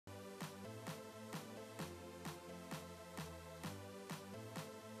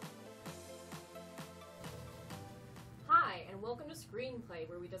and welcome to ScreenPlay,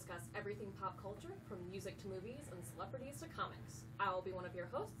 where we discuss everything pop culture, from music to movies and celebrities to comics. I will be one of your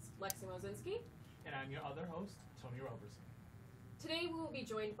hosts, Lexi Mozinski. And I'm your other host, Tony Roberson. Today we will be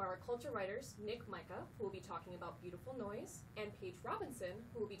joined by our culture writers, Nick Micah, who will be talking about Beautiful Noise, and Paige Robinson,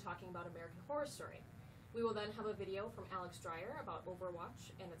 who will be talking about American Horror Story. We will then have a video from Alex Dreyer about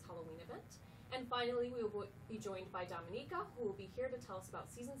Overwatch and its Halloween event. And finally, we will be joined by Dominica, who will be here to tell us about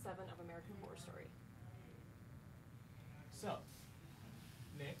Season 7 of American Horror Story. So,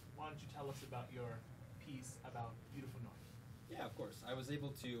 Nick, why don't you tell us about your piece about Beautiful Noise? Yeah, of course. I was able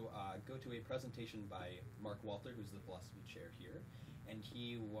to go to a presentation by Mark Walter, who's the philosophy chair here, and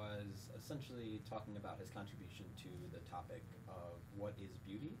he was essentially talking about his contribution to the topic of what is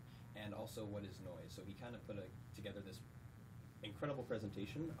beauty and also what is noise. So he kind of put together this incredible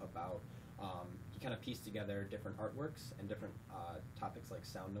presentation about, he kind of pieced together different artworks and different topics like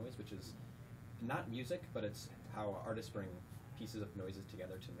sound noise, which is not music, but it's how artists bring pieces of noises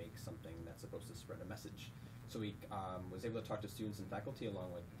together to make something that's supposed to spread a message. So he was able to talk to students and faculty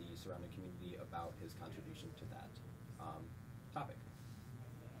along with the surrounding community about his contribution to that topic.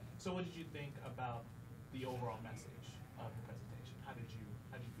 So what did you think about the overall message of the presentation? How did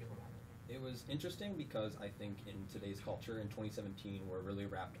you feel about it? It was interesting because I think in today's culture, in 2017, we're really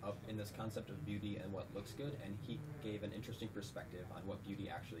wrapped up in this concept of beauty and what looks good, and he gave an interesting perspective on what beauty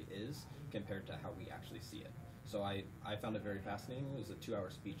actually is compared to how we actually see it. So I found it very fascinating. It was a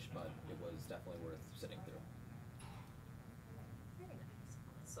 2-hour speech, but it was definitely worth sitting through. Very nice.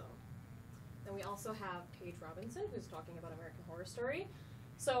 So, then we also have Paige Robinson, who's talking about American Horror Story.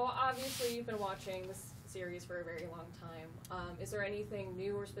 So obviously you've been watching this series for a very long time. Is there anything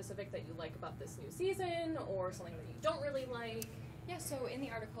new or specific that you like about this new season, or something that you don't really like? Yeah, so in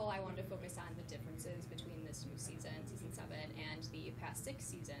the article I wanted to focus on the differences between this new season, Season 7, and the past 6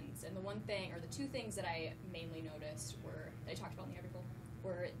 seasons. And the one thing, or the two things that I mainly noticed that I talked about in the article,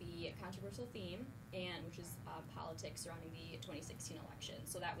 were the controversial theme, and which is politics surrounding the 2016 election.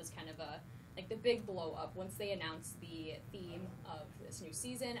 So that was kind of the big blow up. Once they announced the theme of this new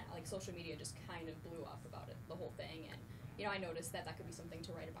season, social media just kind of blew up about it, the whole thing. And I noticed that could be something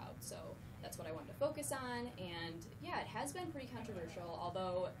to write about, so that's what I wanted to focus on. And yeah, it has been pretty controversial,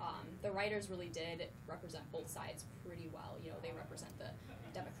 although the writers really did represent both sides pretty well. They represent the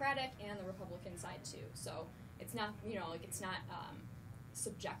Democratic and the Republican side too. So it's not, it's not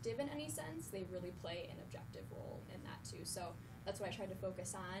subjective in any sense. They really play an objective role in that too. So that's what I tried to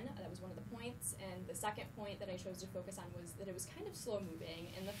focus on. That was one of the points. And the second point that I chose to focus on was that it was kind of slow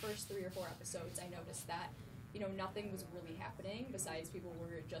moving. In the first 3 or 4 episodes, I noticed that nothing was really happening besides people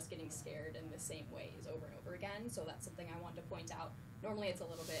were just getting scared in the same ways over and over again. So that's something I wanted to point out. Normally it's a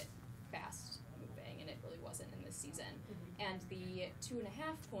little bit fast moving, and it really wasn't in this season. Mm-hmm. And the 2.5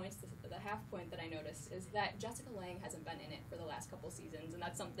 points, the half point that I noticed is that Jessica Lange hasn't been in it for the last couple seasons, and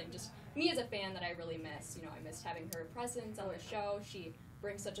that's something just me as a fan that I really miss. I missed having her presence on the show. She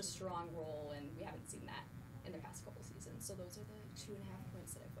brings such a strong role, and we haven't seen that in the past couple seasons. So those are the 2.5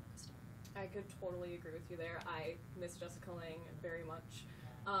 points that I focused on. I could totally agree with you there. I miss Jessica Lange very much.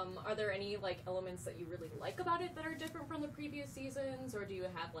 Are there any elements that you really like about it that are different from the previous seasons, or do you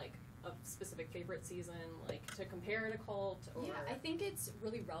have a specific favorite season to compare to Cult? Or? Yeah, I think it's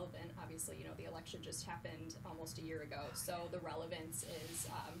really relevant. Obviously, the election just happened almost a year ago, so the relevance is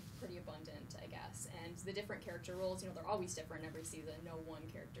pretty abundant, I guess. And the different character roles, they're always different every season. No one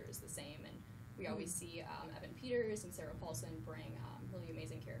character is the same, and we always see Evan Peters and Sarah Paulson bring really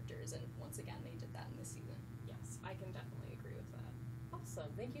amazing characters, and once again, they did that in this season. Yes, I can definitely agree with that. Awesome.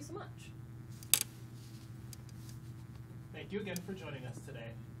 Thank you so much. Thank you again for joining us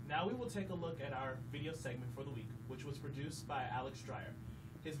today. Now we will take a look at our video segment for the week, which was produced by Alex Dreyer.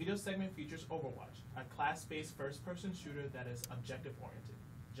 His video segment features Overwatch, a class-based first-person shooter that is objective-oriented.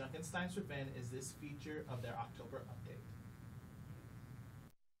 Junkenstein's Revenge is this feature of their October update.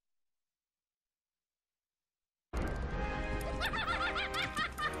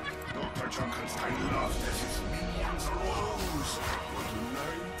 Dr. Junkenstein loved as his minions rose, but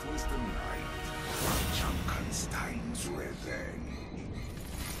tonight was the night of Junkenstein's revenge.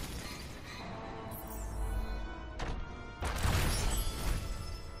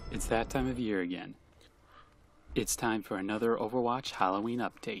 It's that time of year again. It's time for another Overwatch Halloween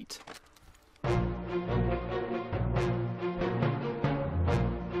update.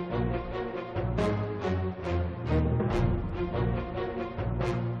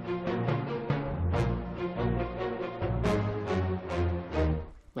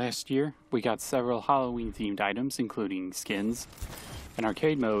 Last year, we got several Halloween-themed items, including skins, an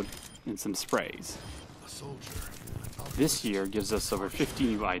arcade mode, and some sprays. A soldier. This year gives us over 50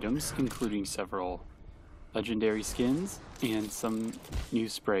 new items, including several legendary skins, and some new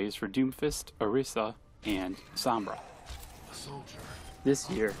sprays for Doomfist, Orisa, and Sombra. A soldier. This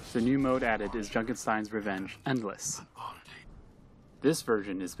year, the new mode added is Junkenstein's Revenge Endless. This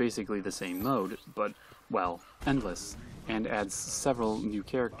version is basically the same mode, but, well, endless, and adds several new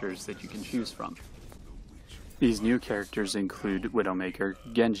characters that you can choose from. These new characters include Widowmaker,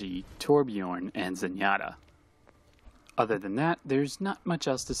 Genji, Torbjorn, and Zenyatta. Other than that, there's not much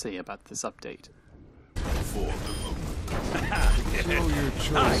else to say about this update. Show your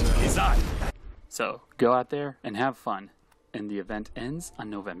choice. So, go out there and have fun, and the event ends on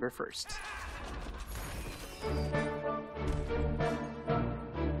November 1st.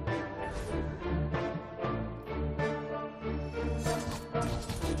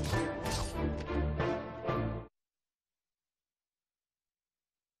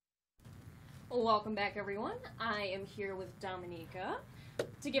 Welcome back, everyone. I am here with Dominica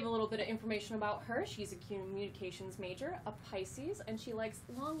to give a little bit of information about her. She's a communications major, a Pisces, and she likes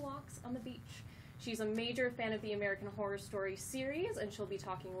long walks on the beach. She's a major fan of the American Horror Story series, and she'll be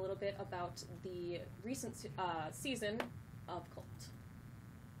talking a little bit about the recent season of Cult.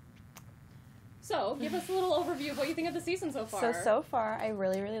 So, give us a little overview of what you think of the season so far. So far, I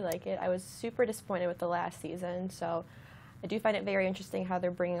really, really like it. I was super disappointed with the last season, so I do find it very interesting how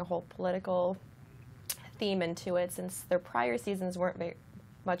they're bringing a whole political theme into it, since their prior seasons weren't very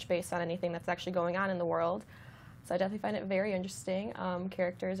much based on anything that's actually going on in the world. So I definitely find it very interesting.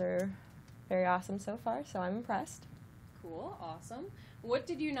 Characters are very awesome so far, so I'm impressed. Cool, awesome. What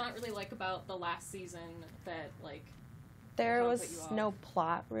did you not really like about the last season that, like, There put was you off? no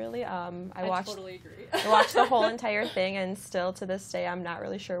plot, really. I watched totally agree. I watched the whole entire thing, and still to this day, I'm not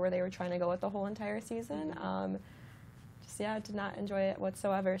really sure where they were trying to go with the whole entire season. I did not enjoy it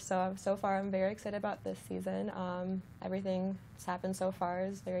whatsoever. So far, I'm very excited about this season. Everything that's happened so far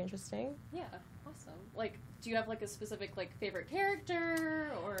is very interesting. Yeah, awesome. Like, do you have, like, a specific, like, favorite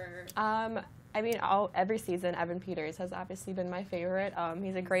character, or? Every season, Evan Peters has obviously been my favorite.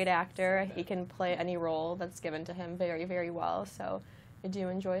 He's a great actor. He can play any role that's given to him very, very well. So I do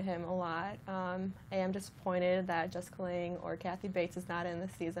enjoy him a lot. I am disappointed that Jessica Lange or Kathy Bates is not in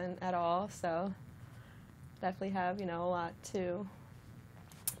this season at all. So definitely have, a lot to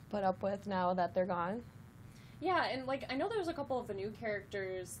put up with now that they're gone. Yeah, and, like, I know there's a couple of the new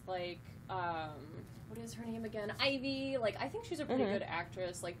characters, like, what is her name again? Ivy. Like, I think she's a pretty good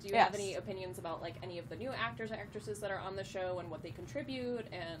actress. Like, do you have any opinions about, like, any of the new actors and actresses that are on the show and what they contribute?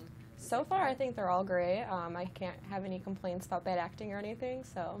 And so far, I think they're all great. I can't have any complaints about bad acting or anything,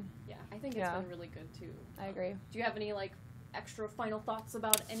 so. Yeah, I think it's been really good, too. I agree. Do you have any, like, extra final thoughts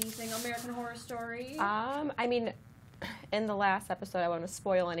about anything American Horror Story? In the last episode, I won't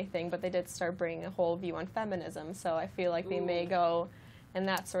spoil anything, but they did start bringing a whole view on feminism, so I feel like they may go in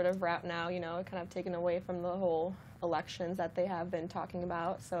that sort of route now, kind of taken away from the whole elections that they have been talking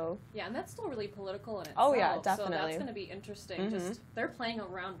about, so. Yeah, and that's still really political in itself. Oh, yeah, definitely. So that's going to be interesting. Just, they're playing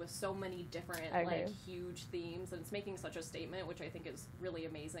around with so many different, like, huge themes, and it's making such a statement, which I think is really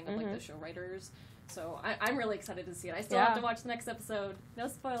amazing of, like, the show writers. So I'm really excited to see it. I still have to watch the next episode. No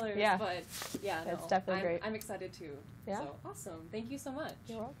spoilers, but yeah, it's definitely great. I'm excited too. Yeah. So awesome. Thank you so much.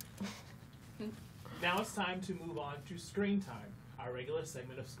 You're welcome. Now it's time to move on to Screen Time, our regular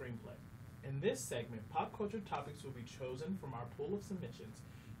segment of ScreenPlay. In this segment, pop culture topics will be chosen from our pool of submissions,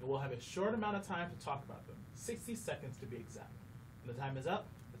 and we'll have a short amount of time to talk about them, 60 seconds to be exact. When the time is up,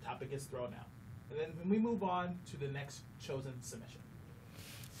 the topic is thrown out. And then when we move on to the next chosen submission.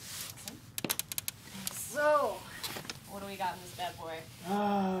 So, what do we got in this bad boy?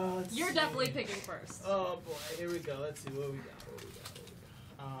 You're definitely picking first. Oh boy, here we go. Let's see what we got.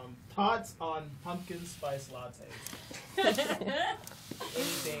 Thoughts on pumpkin spice lattes.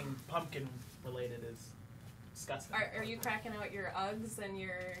 Anything pumpkin related is disgusting. Are you cracking out your Uggs and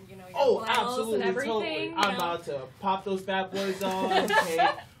your, your Oh, flannels absolutely, and everything? totally. I'm about to pop those bad boys on. Take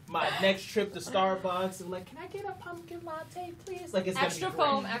my next trip to Starbucks and like, can I get a pumpkin latte, please? Like, it's extra gonna be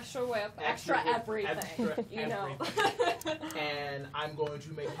foam, great. extra whip, Extra extra whip, everything. extra know. And I'm going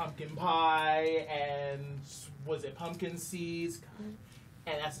to make pumpkin pie and was it pumpkin seeds?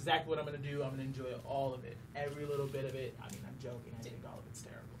 And that's exactly what I'm going to do. I'm going to enjoy all of it. Every little bit of it. I mean, I'm joking. I think all of it's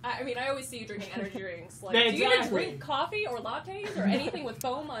terrible. I always see you drinking energy drinks. Like, Exactly. do you even drink coffee or lattes or anything with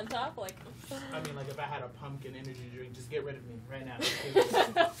foam on top? Like, I mean, like, if I had a pumpkin energy drink, just get rid of me right now.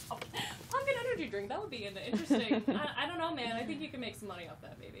 pumpkin energy drink, that would be an interesting. I don't know, man. I think you can make some money off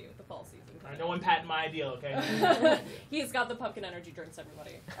that maybe with the fall season. All right, no one patent my idea, okay? He's got the pumpkin energy drinks,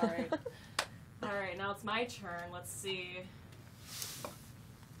 everybody. All right. All right, now it's my turn. Let's see. It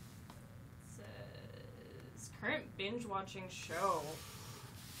says current binge watching show.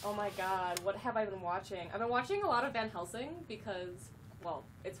 Oh my god, what have I been watching? I've been watching a lot of Van Helsing because, well,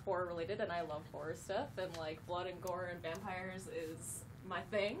 it's horror related and I love horror stuff, and like blood and gore and vampires is my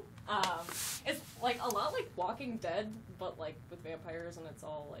thing. It's like a lot like Walking Dead, but like with vampires, and it's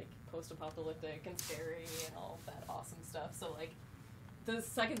all like post-apocalyptic and scary and all that awesome stuff. So like the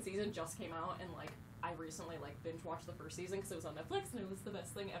second season just came out, and like I recently like binge watched the first season because it was on Netflix, and it was the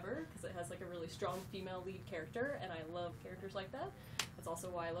best thing ever because it has like a really strong female lead character, and I love characters like that. That's also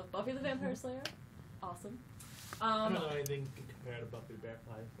why I love Buffy the Vampire Slayer. Awesome. I don't know anything compared to Buffy the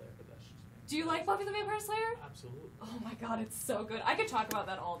Vampire Slayer, but that's just me. Do you like Buffy the Vampire Slayer? Absolutely. Oh my god, it's so good. I could talk about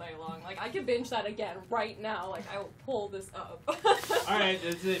that all day long. Like, I could binge that again right now. Like, I will pull this up. Alright,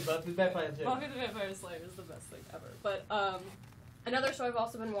 that's it. Buffy the Vampire Slayer. Buffy the Vampire Slayer is the best thing ever. But, another show I've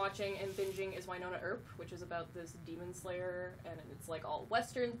also been watching and binging is Winona Earp, which is about this demon slayer, and it's like all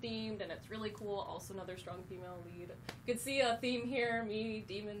Western themed, and it's really cool. Also another strong female lead. You can see a theme here: me,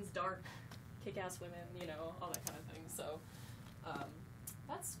 demons, dark, kick-ass women, you know, all that kind of thing. So,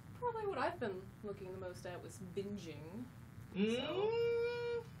 that's probably what I've been looking the most at was binging. So,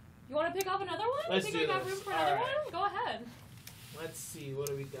 you want to pick up another one? Let's you think do we got this. room for another Alright. one? Go ahead. Let's see, what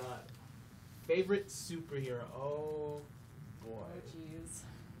do we got? Favorite superhero? Oh boy.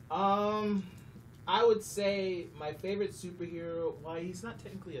 Oh, jeez. I would say my favorite superhero, well, he's not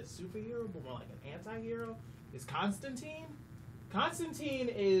technically a superhero, but more like an anti-hero, is Constantine. Constantine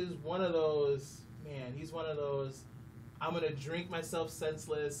is one of those, man, he's one of those, I'm going to drink myself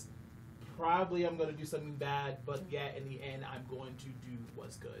senseless, probably I'm going to do something bad, but yet in the end I'm going to do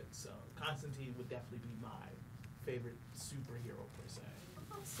what's good. So Constantine would definitely be my favorite superhero per se.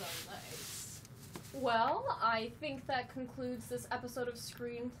 Awesome, nice. Well, I think that concludes this episode of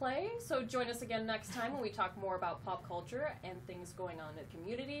Screenplay. So join us again next time when we talk more about pop culture and things going on in the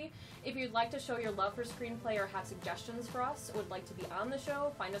community. If you'd like to show your love for Screenplay or have suggestions for us, or would like to be on the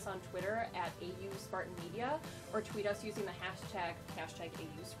show, find us on Twitter at @AUSpartanMedia, or tweet us using the hashtag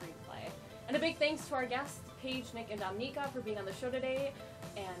 #AUScreenplay. And a big thanks to our guests, Paige, Nick, and Dominica, for being on the show today.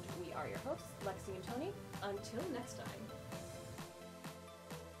 And we are your hosts, Lexi and Tony. Until next time.